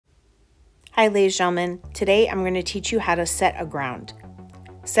Hi ladies and gentlemen, today I'm going to teach you how to set a ground.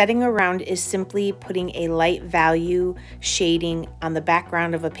 Setting a ground is simply putting a light value shading on the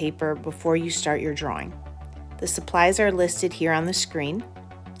background of a paper before you start your drawing. The supplies are listed here on the screen.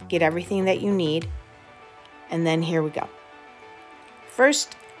 Get everything that you need, and then here we go.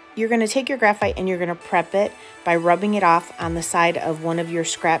 First, you're going to take your graphite and you're going to prep it by rubbing it off on the side of one of your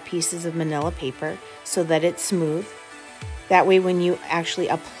scrap pieces of manila paper so that it's smooth. That way when you actually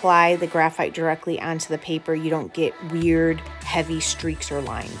apply the graphite directly onto the paper, you don't get weird, heavy streaks or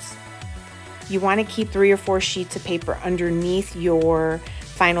lines. You want to keep 3 or 4 sheets of paper underneath your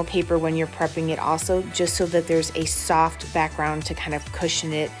final paper when you're prepping it also, just so that there's a soft background to kind of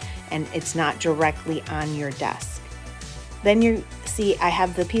cushion it and it's not directly on your desk. Then you see I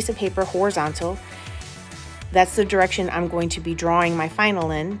have the piece of paper horizontal. That's the direction I'm going to be drawing my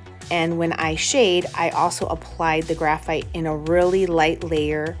final in. And when I shade, I also applied the graphite in a really light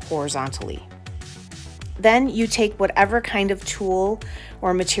layer horizontally. Then you take whatever kind of tool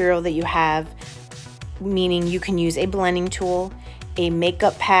or material that you have, meaning you can use a blending tool, a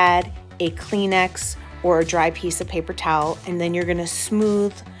makeup pad, a Kleenex, or a dry piece of paper towel, and then you're gonna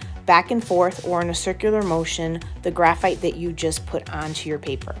smooth back and forth or in a circular motion the graphite that you just put onto your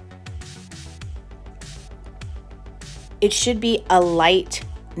paper. It should be a light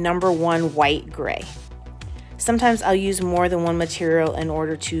number 1 white gray. Sometimes I'll use more than one material in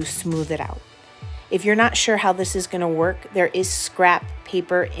order to smooth it out. If you're not sure how this is going to work, there is scrap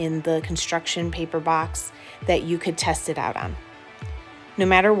paper in the construction paper box that you could test it out on. No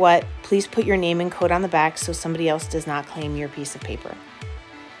matter what, please put your name and code on the back so somebody else does not claim your piece of paper.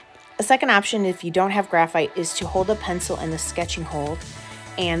 A second option, if you don't have graphite, is to hold a pencil in the sketching hold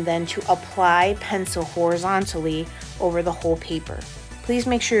and then to apply pencil horizontally over the whole paper. Please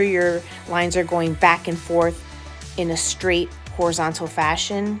make sure your lines are going back and forth in a straight horizontal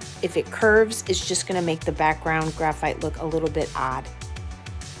fashion. If it curves, it's just going to make the background graphite look a little bit odd.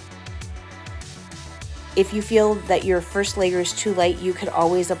 If you feel that your first layer is too light, you could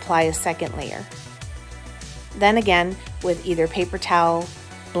always apply a second layer. Then again, with either paper towel,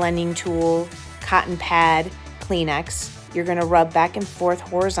 blending tool, cotton pad, Kleenex, you're going to rub back and forth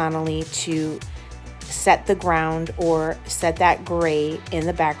horizontally to set the ground or set that gray in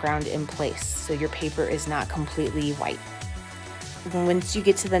the background in place so your paper is not completely white. Once you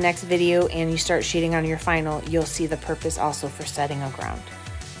get to the next video and you start shading on your final, you'll see the purpose also for setting a ground.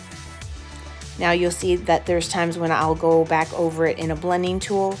 Now you'll see that there's times when I'll go back over it in a blending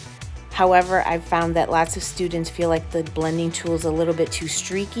tool. However, I've found that lots of students feel like the blending tool is a little bit too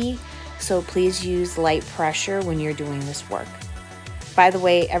streaky, so please use light pressure when you're doing this work. By the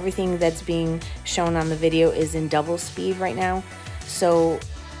way, everything that's being shown on the video is in double speed right now, so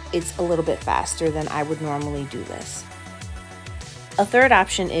it's a little bit faster than I would normally do this. A third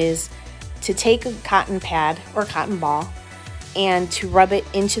option is to take a cotton pad or cotton ball and to rub it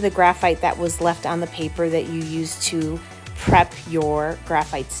into the graphite that was left on the paper that you used to prep your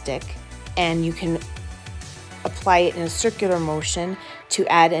graphite stick, and you can apply it in a circular motion to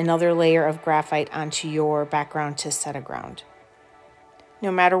add another layer of graphite onto your background to set a ground.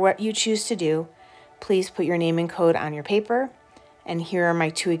 No matter what you choose to do, please put your name and code on your paper. And here are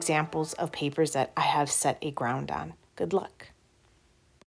my 2 examples of papers that I have set a ground on. Good luck.